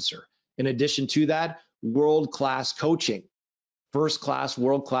loan officer. In addition to that, world-class coaching, first-class,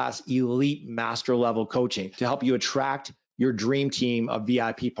 world-class, elite master level coaching to help you attract your dream team of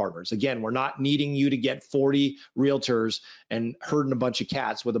VIP partners. Again, we're not needing you to get 40 realtors and herding a bunch of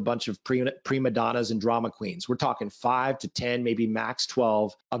cats with a bunch of prima donnas and drama queens. We're talking 5 to 10, maybe max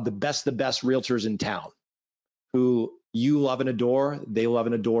 12 of the best realtors in town who you love and adore, they love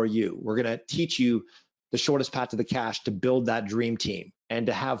and adore you. We're going to teach you the shortest path to the cash to build that dream team and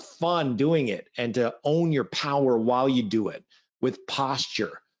to have fun doing it and to own your power while you do it with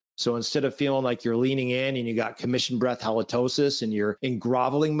posture. So instead of feeling like you're leaning in and you got commission breath halitosis and you're in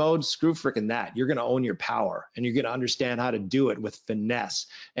groveling mode, screw freaking that. You're going to own your power and you're going to understand how to do it with finesse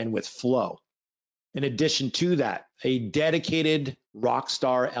and with flow. In addition to that, a dedicated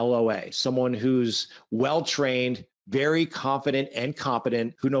rockstar LOA, someone who's well-trained, very confident and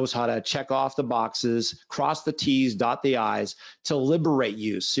competent, who knows how to check off the boxes, cross the T's, dot the I's, to liberate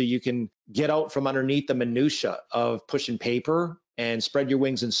you so you can get out from underneath the minutia of pushing paper and spread your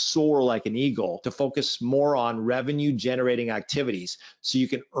wings and soar like an eagle to focus more on revenue generating activities so you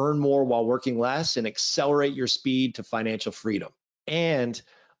can earn more while working less and accelerate your speed to financial freedom. And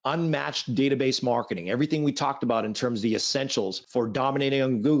unmatched database marketing, everything we talked about in terms of the essentials for dominating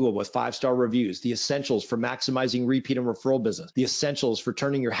on Google with 5-star reviews, the essentials for maximizing repeat and referral business, the essentials for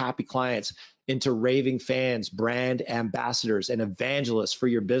turning your happy clients into raving fans, brand ambassadors, and evangelists for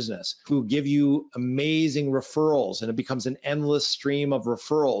your business who give you amazing referrals, and it becomes an endless stream of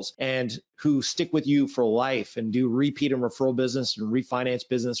referrals, and who stick with you for life and do repeat and referral business and refinance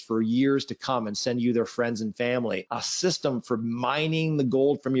business for years to come and send you their friends and family. A system for mining the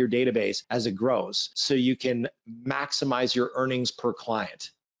gold from your database as it grows so you can maximize your earnings per client,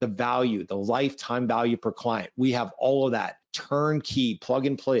 the value, the lifetime value per client. We have all of that turnkey, plug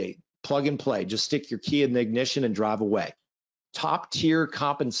and play. Just stick your key in the ignition and drive away. Top tier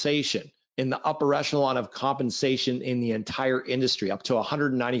compensation in the upper echelon of compensation in the entire industry, up to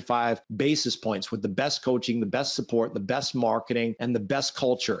 195 basis points with the best coaching, the best support, the best marketing, and the best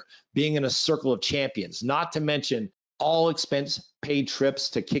culture, being in a circle of champions, not to mention all expense paid trips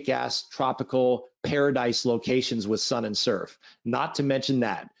to kick-ass tropical paradise locations with sun and surf, not to mention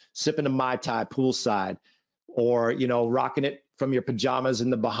that, sipping a Mai Tai poolside or, rocking it from your pajamas in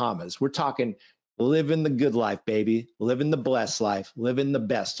the Bahamas. We're talking living the good life, baby, living the blessed life, living the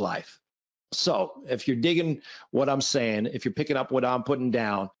best life. So if you're digging what I'm saying, if you're picking up what I'm putting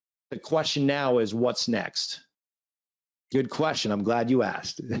down, the question now is what's next? Good question. I'm glad you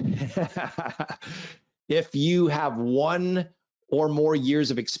asked. If you have 1 or more years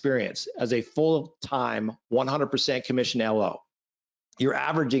of experience as a full-time 100% commission LO, you're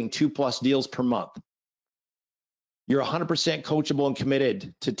averaging 2+ deals per month. You're 100% coachable and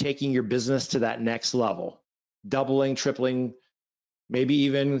committed to taking your business to that next level, doubling, tripling, maybe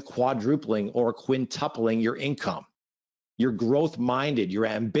even quadrupling or quintupling your income. You're growth minded, you're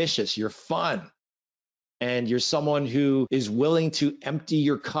ambitious, you're fun, and you're someone who is willing to empty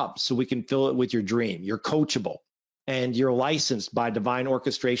your cup so we can fill it with your dream. You're coachable and you're licensed by divine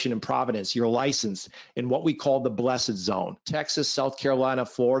orchestration and providence. You're licensed in what we call the blessed zone, Texas, South Carolina,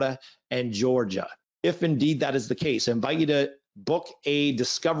 Florida, and Georgia. If indeed that is the case, I invite you to book a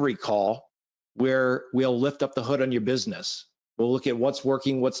discovery call where we'll lift up the hood on your business. We'll look at what's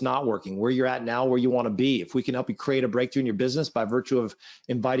working, what's not working, where you're at now, where you want to be. If we can help you create a breakthrough in your business by virtue of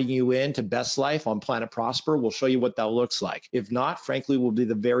inviting you in to Best Life on Planet Prosper, we'll show you what that looks like. If not, frankly, we'll be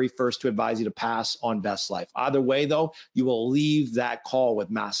the very first to advise you to pass on Best Life. Either way, though, you will leave that call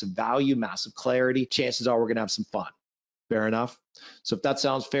with massive value, massive clarity. Chances are we're going to have some fun. Fair enough. So if that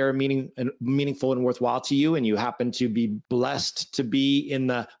sounds fair, meaningful and worthwhile to you, and you happen to be blessed to be in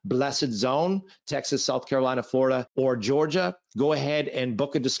the blessed zone, Texas, South Carolina, Florida, or Georgia, go ahead and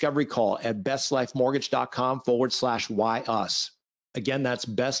book a discovery call at bestlifemortgage.com/why us. Again, that's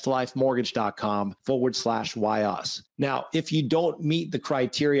bestlifemortgage.com /why us. Now, if you don't meet the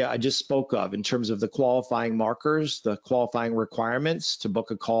criteria I just spoke of in terms of the qualifying markers, the qualifying requirements to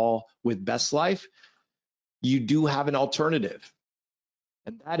book a call with Best Life, you do have an alternative.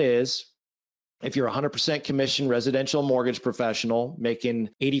 And that is, if you're a 100% commission residential mortgage professional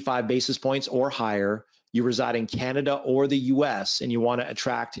making 85 basis points or higher, you reside in Canada or the US, and you want to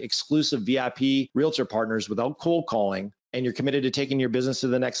attract exclusive VIP realtor partners without cold calling, and you're committed to taking your business to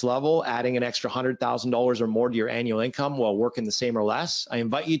the next level, adding an extra $100,000 or more to your annual income while working the same or less, I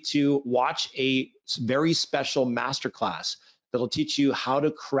invite you to watch a very special masterclass that'll teach you how to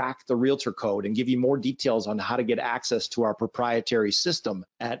crack the realtor code and give you more details on how to get access to our proprietary system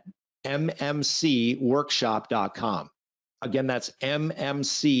at mmcworkshop.com. Again, that's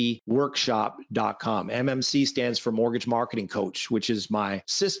mmcworkshop.com. MMC stands for Mortgage Marketing Coach, which is my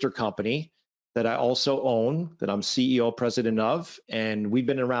sister company that I also own, that I'm CEO, president of. And we've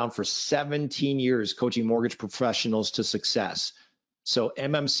been around for 17 years coaching mortgage professionals to success. So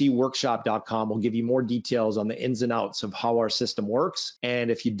mmcworkshop.com will give you more details on the ins and outs of how our system works.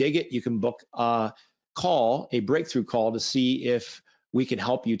 And if you dig it, you can book a call, a breakthrough call, to see if we can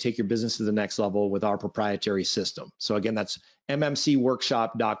help you take your business to the next level with our proprietary system. So again, that's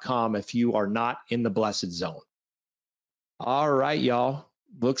mmcworkshop.com if you are not in the blessed zone. All right, y'all.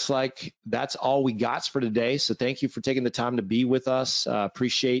 Looks like that's all we got for today. So thank you for taking the time to be with us.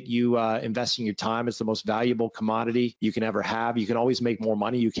 Appreciate you investing your time. It's the most valuable commodity you can ever have. You can always make more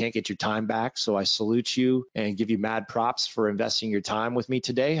money. You can't get your time back. So I salute you and give you mad props for investing your time with me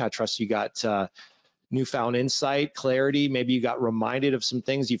today. I trust you got newfound insight, clarity. Maybe you got reminded of some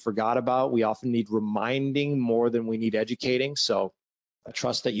things you forgot about. We often need reminding more than we need educating. So I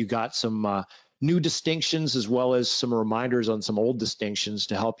trust that you got some new distinctions as well as some reminders on some old distinctions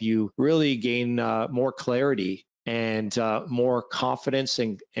to help you really gain more clarity and more confidence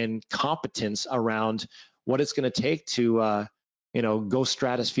and competence around what it's going to take to go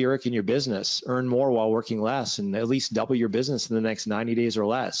stratospheric in your business, earn more while working less, and at least double your business in the next 90 days or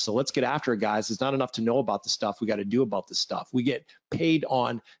less. So let's get after it, guys. It's not enough to know about the stuff. We got to do about the stuff. We get paid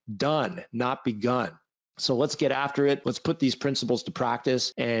on done, not begun. So let's get after it. Let's put these principles to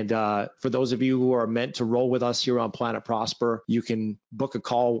practice. And for those of you who are meant to roll with us here on Planet Prosper, you can book a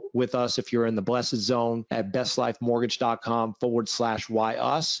call with us if you're in the blessed zone at bestlifemortgage.com /why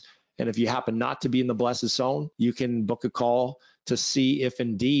us. And if you happen not to be in the blessed zone, you can book a call to see if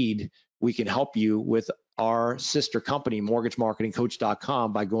indeed we can help you with our sister company,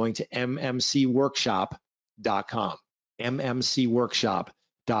 mortgagemarketingcoach.com, by going to mmcworkshop.com. mmcworkshop.com.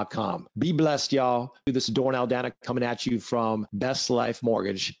 Be blessed, y'all. This is Dorn Aldana coming at you from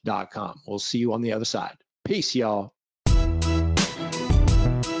bestlifemortgage.com. We'll see you on the other side. Peace, y'all.